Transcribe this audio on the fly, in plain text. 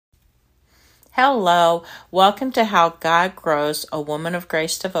Hello, welcome to How God Grows a Woman of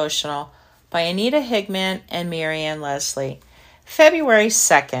Grace devotional by Anita Higman and Marianne Leslie. February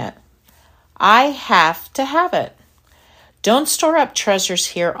 2nd, I have to have it. Don't store up treasures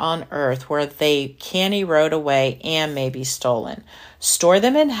here on earth where they can erode away and may be stolen. Store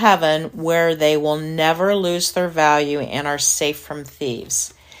them in heaven where they will never lose their value and are safe from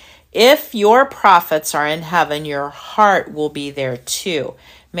thieves. If your profits are in heaven, your heart will be there too.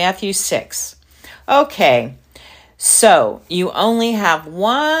 Matthew 6. Okay, so you only have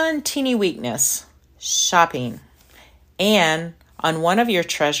one teeny weakness, shopping. And on one of your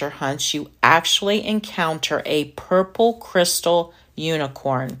treasure hunts, you actually encounter a purple crystal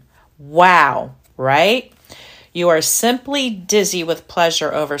unicorn. Wow, right? You are simply dizzy with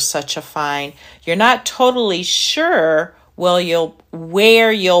pleasure over such a find. You're not totally sure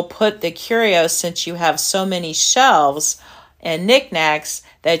where you'll put the curios since you have so many shelves and knickknacks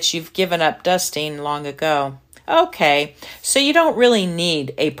that you've given up dusting long ago. Okay, so you don't really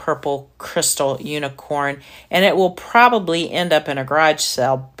need a purple crystal unicorn, and it will probably end up in a garage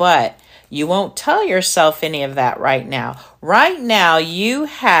sale, but you won't tell yourself any of that right now. Right now, you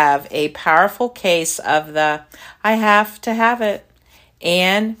have a powerful case of the I have to have it,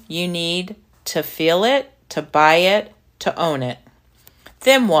 and you need to feel it, to buy it, to own it.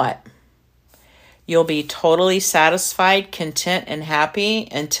 Then what? You'll be totally satisfied, content, and happy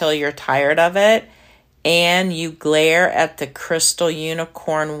until you're tired of it, and you glare at the crystal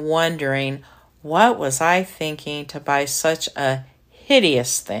unicorn wondering, what was I thinking to buy such a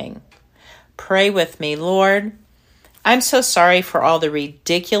hideous thing? Pray with me, Lord. I'm so sorry for all the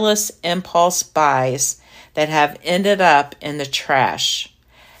ridiculous impulse buys that have ended up in the trash.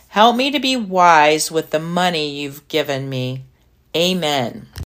 Help me to be wise with the money you've given me. Amen.